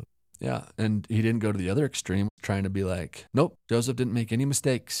reconcile it. Yeah. And he didn't go to the other extreme, trying to be like, nope, Joseph didn't make any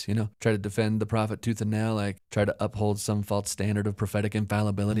mistakes, try to defend the prophet tooth and nail, like try to uphold some false standard of prophetic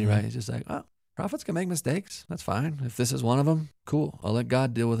infallibility, right? He's just like, oh, prophets can make mistakes. That's fine. If this is one of them, cool. I'll let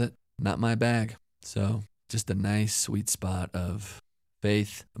God deal with it. Not my bag. So just a nice sweet spot of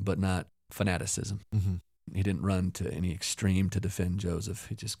faith, but not fanaticism. Mm-hmm. He didn't run to any extreme to defend Joseph.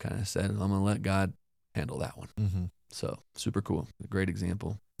 He just kind of said, I'm going to let God handle that one. Mm-hmm. So super cool. A great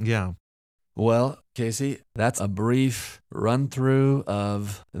example. Yeah. Well, Casey, that's a brief run through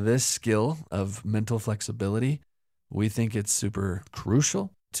of this skill of mental flexibility. We think it's super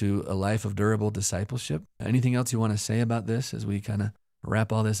crucial to a life of durable discipleship. Anything else you want to say about this as we kind of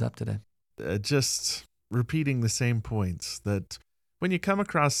wrap all this up today? Just repeating the same points, that when you come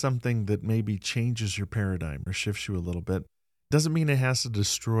across something that maybe changes your paradigm or shifts you a little bit, doesn't mean it has to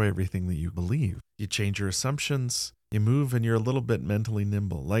destroy everything that you believe. You change your assumptions, you move, and you're a little bit mentally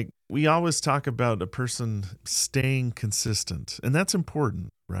nimble. Like we always talk about a person staying consistent, and that's important,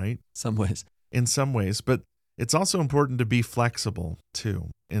 right? In some ways, but it's also important to be flexible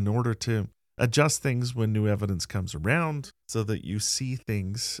too, in order to adjust things when new evidence comes around so that you see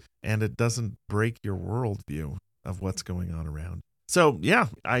things and it doesn't break your worldview of what's going on around. So yeah,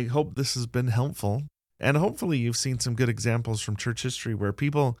 I hope this has been helpful. And hopefully you've seen some good examples from church history where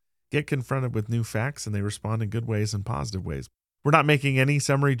people get confronted with new facts and they respond in good ways and positive ways. We're not making any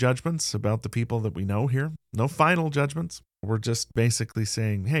summary judgments about the people that we know here. No final judgments. We're just basically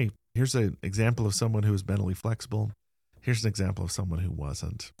saying, hey, here's an example of someone who was mentally flexible. Here's an example of someone who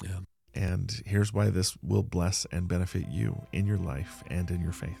wasn't. Yeah. And here's why this will bless and benefit you in your life and in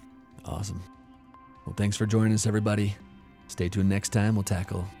your faith. Awesome. Well, thanks for joining us, everybody. Stay tuned next time. We'll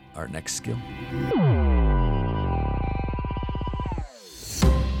tackle our next skill.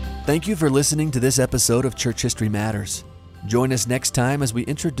 Thank you for listening to this episode of Church History Matters. Join us next time as we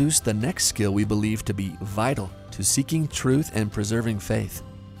introduce the next skill we believe to be vital to seeking truth and preserving faith.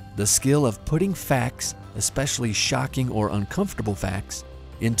 The skill of putting facts, especially shocking or uncomfortable facts,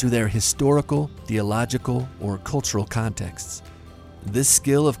 into their historical, theological, or cultural contexts. This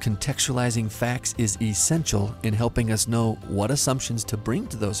skill of contextualizing facts is essential in helping us know what assumptions to bring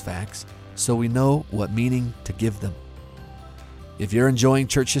to those facts so we know what meaning to give them. If you're enjoying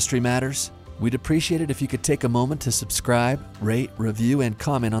Church History Matters, we'd appreciate it if you could take a moment to subscribe, rate, review, and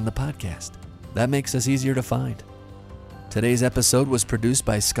comment on the podcast. That makes us easier to find. Today's episode was produced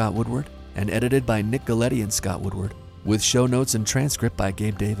by Scott Woodward and edited by Nick Galletti and Scott Woodward, with show notes and transcript by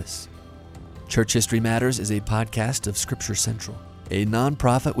Gabe Davis. Church History Matters is a podcast of Scripture Central, a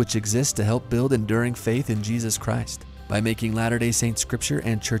nonprofit which exists to help build enduring faith in Jesus Christ by making Latter-day Saint Scripture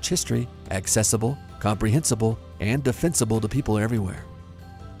and church history accessible, comprehensible, and defensible to people everywhere.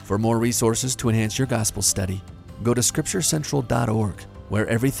 For more resources to enhance your gospel study, go to scripturecentral.org, where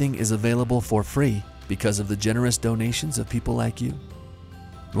everything is available for free because of the generous donations of people like you.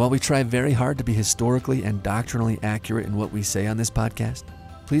 While we try very hard to be historically and doctrinally accurate in what we say on this podcast,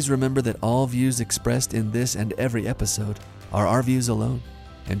 please remember that all views expressed in this and every episode are our views alone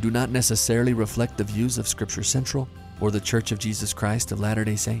and do not necessarily reflect the views of Scripture Central or the Church of Jesus Christ of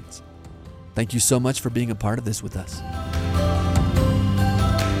Latter-day Saints. Thank you so much for being a part of this with us.